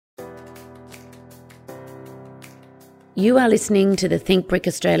You are listening to the Think Brick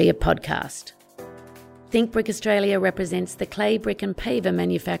Australia podcast. Think Brick Australia represents the clay, brick and paver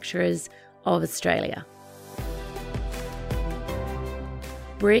manufacturers of Australia.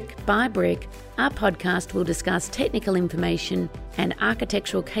 Brick by brick, our podcast will discuss technical information and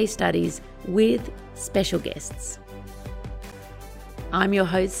architectural case studies with special guests. I'm your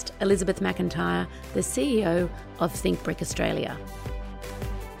host, Elizabeth McIntyre, the CEO of Think Brick Australia.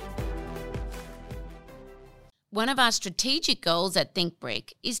 One of our strategic goals at Think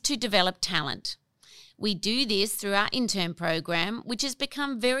Brick is to develop talent. We do this through our intern program, which has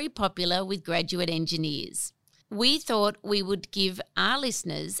become very popular with graduate engineers. We thought we would give our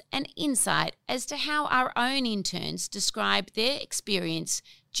listeners an insight as to how our own interns describe their experience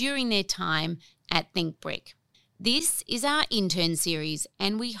during their time at Think Brick. This is our intern series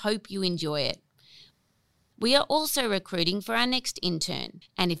and we hope you enjoy it. We are also recruiting for our next intern,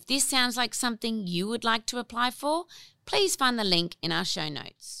 and if this sounds like something you would like to apply for, please find the link in our show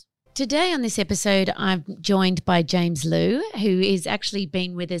notes. Today on this episode, I'm joined by James Liu, who has actually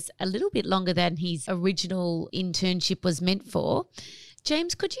been with us a little bit longer than his original internship was meant for.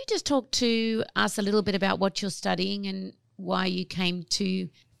 James, could you just talk to us a little bit about what you're studying and why you came to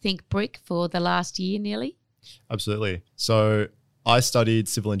Think Brick for the last year nearly? Absolutely. So I studied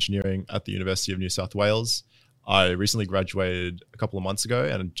civil engineering at the University of New South Wales. I recently graduated a couple of months ago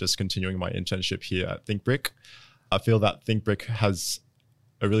and I'm just continuing my internship here at Think Brick. I feel that Think Brick has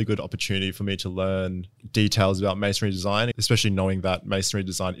a really good opportunity for me to learn details about masonry design, especially knowing that masonry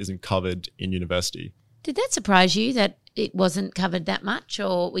design isn't covered in university. Did that surprise you that it wasn't covered that much,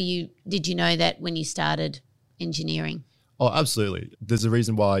 or did you know that when you started engineering? Oh, absolutely. There's a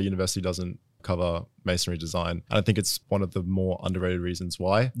reason why university doesn't cover masonry design. And I think it's one of the more underrated reasons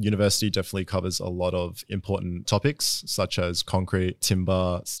why. University definitely covers a lot of important topics such as concrete,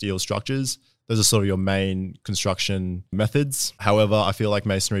 timber, steel structures. Those are sort of your main construction methods. However, I feel like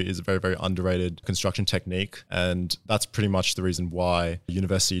masonry is a very, very underrated construction technique. And that's pretty much the reason why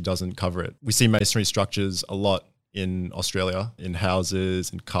university doesn't cover it. We see masonry structures a lot in Australia, in houses,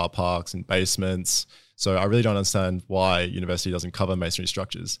 in car parks, in basements. So I really don't understand why university doesn't cover masonry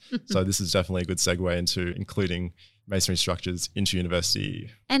structures. So this is definitely a good segue into including masonry structures into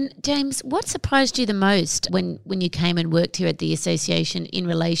university. And James, what surprised you the most when you came and worked here at the association in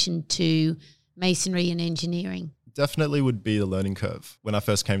relation to masonry and engineering? Definitely would be the learning curve. When I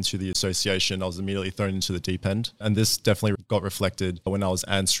first came to the association, I was immediately thrown into the deep end. And this definitely got reflected when I was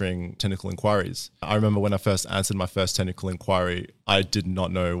answering technical inquiries. I remember when I first answered my first technical inquiry, I did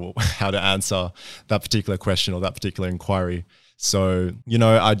not know how to answer that particular question or that particular inquiry. So,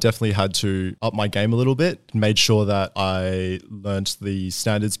 I definitely had to up my game a little bit, made sure that I learnt the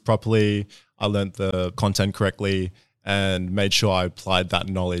standards properly, I learnt the content correctly, and made sure I applied that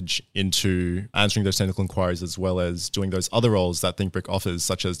knowledge into answering those technical inquiries as well as doing those other roles that Think Brick offers,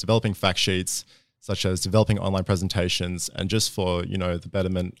 such as developing fact sheets, such as developing online presentations, and just for, the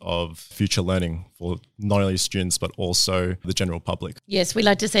betterment of future learning for not only students, but also the general public. Yes, we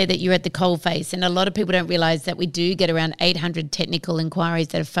like to say that you're at the coalface, and a lot of people don't realise that we do get around 800 technical inquiries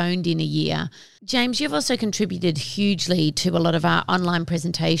that are phoned in a year. James, you've also contributed hugely to a lot of our online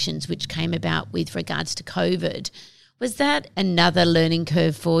presentations, which came about with regards to COVID. Was that another learning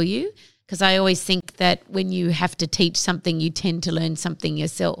curve for you? Because I always think that when you have to teach something, you tend to learn something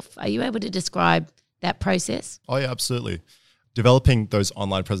yourself. Are you able to describe that process? Oh, yeah, absolutely. Developing those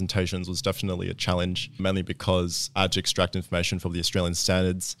online presentations was definitely a challenge, mainly because I had to extract information from the Australian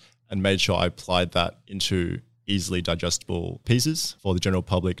standards and made sure I applied that into easily digestible pieces for the general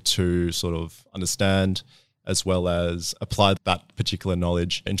public to sort of understand, as well as apply that particular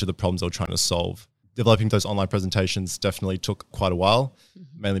knowledge into the problems they were trying to solve. Developing those online presentations definitely took quite a while,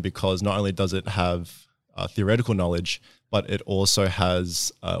 mainly because not only does it have theoretical knowledge, but it also has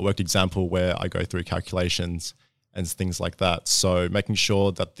a worked example where I go through calculations and things like that. So making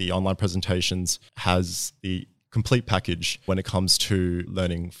sure that the online presentations has the complete package when it comes to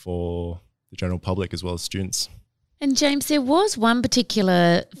learning for the general public as well as students. And James, there was one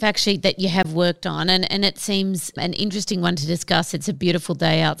particular fact sheet that you have worked on and it seems an interesting one to discuss. It's a beautiful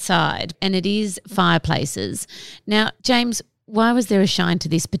day outside and it is fireplaces. Now, James, why was there a shine to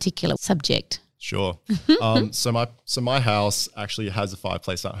this particular subject? Sure. So my house actually has a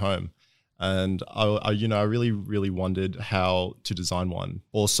fireplace at home. And I really, really wondered how to design one.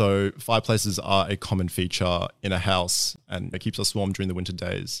 Also, fireplaces are a common feature in a house and it keeps us warm during the winter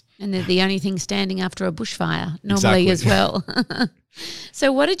days. And they're the only thing standing after a bushfire normally as well.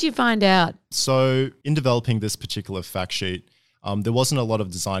 So what did you find out? So in developing this particular fact sheet, there wasn't a lot of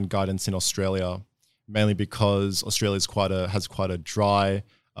design guidance in Australia, mainly because Australia has quite a dry,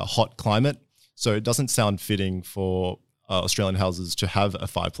 hot climate. So it doesn't sound fitting for Australian houses to have a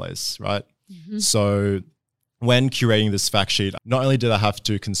fireplace, right? Mm-hmm. So when curating this fact sheet, not only did I have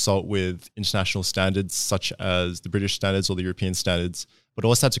to consult with international standards such as the British standards or the European standards, but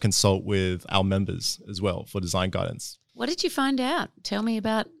also had to consult with our members as well for design guidance. What did you find out? Tell me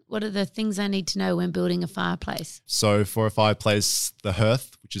about what are the things I need to know when building a fireplace? So for a fireplace, the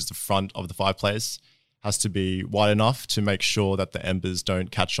hearth, which is the front of the fireplace, has to be wide enough to make sure that the embers don't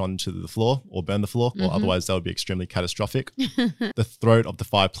catch on to the floor or burn the floor, or otherwise that would be extremely catastrophic. The throat of the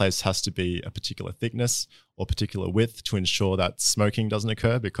fireplace has to be a particular thickness or particular width to ensure that smoking doesn't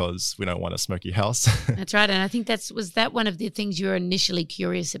occur, because we don't want a smoky house. That's right. And I think was that one of the things you were initially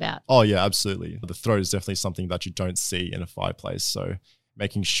curious about? Oh yeah, absolutely. The throat is definitely something that you don't see in a fireplace. So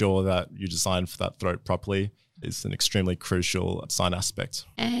making sure that you design for that throat properly is an extremely crucial design aspect.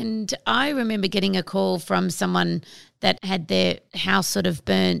 And I remember getting a call from someone that had their house sort of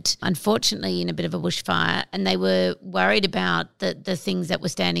burnt, unfortunately, in a bit of a bushfire, and they were worried about the things that were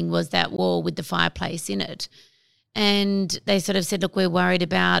standing was that wall with the fireplace in it. And they sort of said, look, we're worried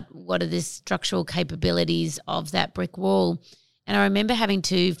about what are the structural capabilities of that brick wall. And I remember having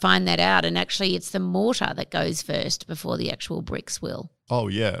to find that out, and actually it's the mortar that goes first before the actual bricks will. Oh,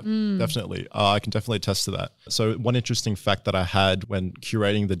 yeah, definitely. I can definitely attest to that. So one interesting fact that I had when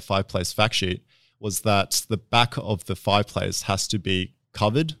curating the fireplace fact sheet was that the back of the fireplace has to be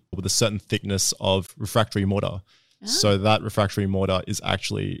covered with a certain thickness of refractory mortar. So that refractory mortar is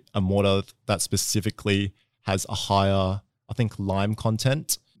actually a mortar that specifically has a higher, I think, lime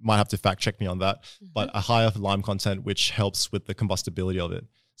content. Might have to fact check me on that, but a higher lime content, which helps with the combustibility of it.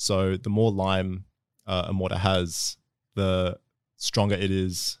 So the more lime a mortar has, the stronger it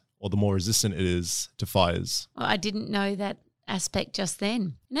is, or the more resistant it is to fires. Well, I didn't know that aspect just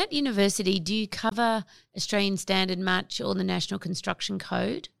then. And at university, do you cover Australian Standard much or the National Construction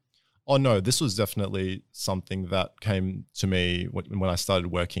Code? Oh no, this was definitely something that came to me when I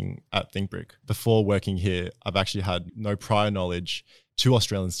started working at ThinkBrick. Before working here, I've actually had no prior knowledge to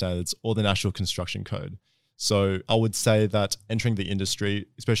Australian standards or the National Construction Code. So I would say that entering the industry,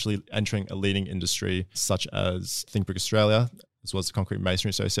 especially entering a leading industry such as ThinkBrick Australia, as well as the Concrete Masonry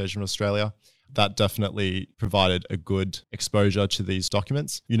Association of Australia, that definitely provided a good exposure to these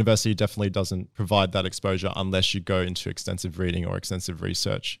documents. University definitely doesn't provide that exposure unless you go into extensive reading or extensive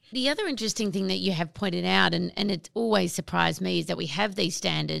research. The other interesting thing that you have pointed out, and it always surprised me, is that we have these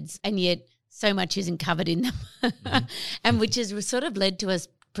standards and yet so much isn't covered in them, and which has sort of led to us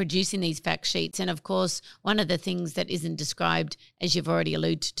producing these fact sheets. And of course, one of the things that isn't described, as you've already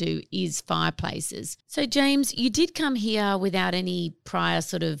alluded to, is fireplaces. So James, you did come here without any prior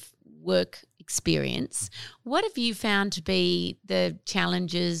sort of work experience. What have you found to be the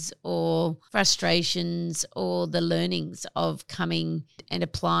challenges or frustrations or the learnings of coming and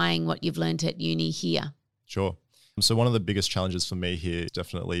applying what you've learned at uni here? Sure. So one of the biggest challenges for me here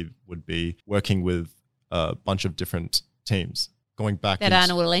definitely would be working with a bunch of different teams. Going back that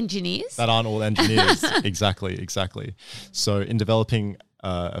aren't all engineers. That aren't all engineers. Exactly. So in developing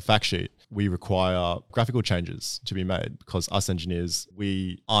a fact sheet, we require graphical changes to be made because us engineers,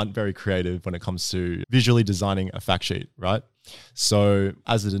 we aren't very creative when it comes to visually designing a fact sheet, right? So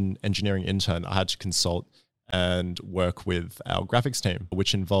as an engineering intern, I had to consult and work with our graphics team,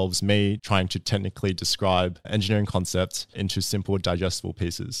 which involves me trying to technically describe engineering concepts into simple, digestible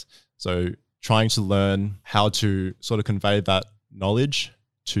pieces. So trying to learn how to sort of convey that knowledge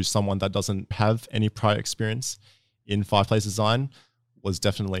to someone that doesn't have any prior experience in fireplace design was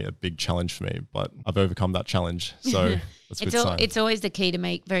definitely a big challenge for me, but I've overcome that challenge. So that's a good sign. It's always the key to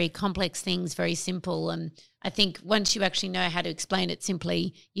make very complex things very simple. And I think once you actually know how to explain it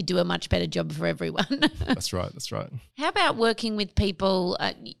simply, you do a much better job for everyone. That's right. How about working with people?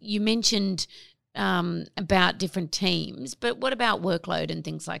 You mentioned about different teams, but what about workload and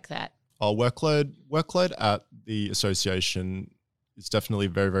things like that? Workload at the association is definitely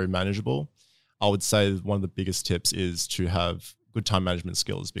very, very manageable. I would say one of the biggest tips is to have good time management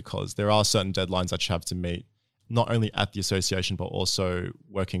skills because there are certain deadlines that you have to meet, not only at the association, but also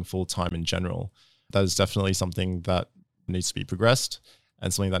working full time in general. That is definitely something that needs to be progressed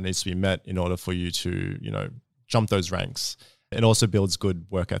and something that needs to be met in order for you to, jump those ranks. It also builds good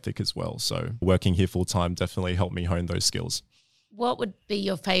work ethic as well. So working here full time definitely helped me hone those skills. What would be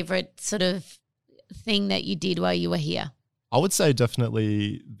your favorite sort of thing that you did while you were here? I would say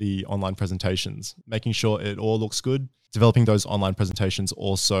definitely the online presentations, making sure it all looks good. Developing those online presentations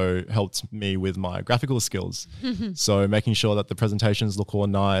also helped me with my graphical skills. So making sure that the presentations look all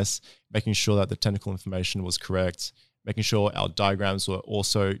nice, making sure that the technical information was correct, making sure our diagrams were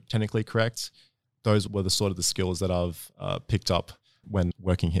also technically correct. Those were the skills that I've picked up when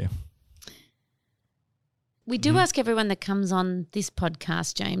working here. We do ask everyone that comes on this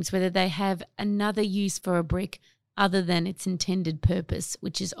podcast, James, whether they have another use for a brick other than its intended purpose,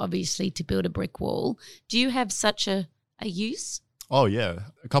 which is obviously to build a brick wall. Do you have such a use? Oh, yeah.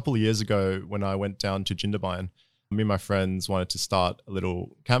 A couple of years ago when I went down to Jindabyne, me and my friends wanted to start a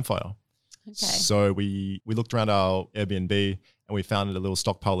little campfire. Okay. So we looked around our Airbnb and we found a little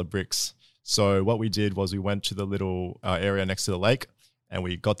stockpile of bricks. So what we did was we went to the little area next to the lake and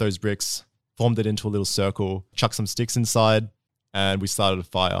we got those bricks, formed it into a little circle, chucked some sticks inside, and we started a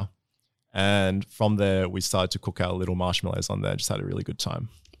fire. And from there, we started to cook our little marshmallows on there. Just had a really good time.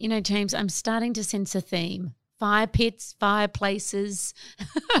 You know, James, I'm starting to sense a theme. Fire pits, fireplaces.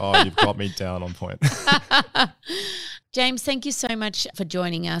 Oh, you've got me down on point. James, thank you so much for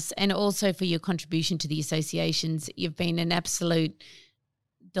joining us and also for your contribution to the associations. You've been an absolute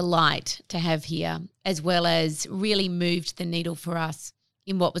delight to have here, as well as really moved the needle for us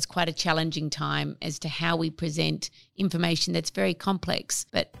in what was quite a challenging time as to how we present information that's very complex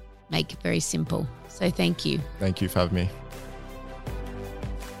but make it very simple. So thank you. Thank you for having me.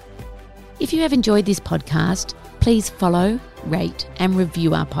 If you have enjoyed this podcast, please follow, rate and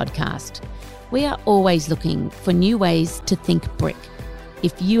review our podcast. We are always looking for new ways to think brick.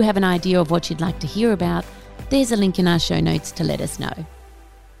 If you have an idea of what you'd like to hear about, there's a link in our show notes to let us know.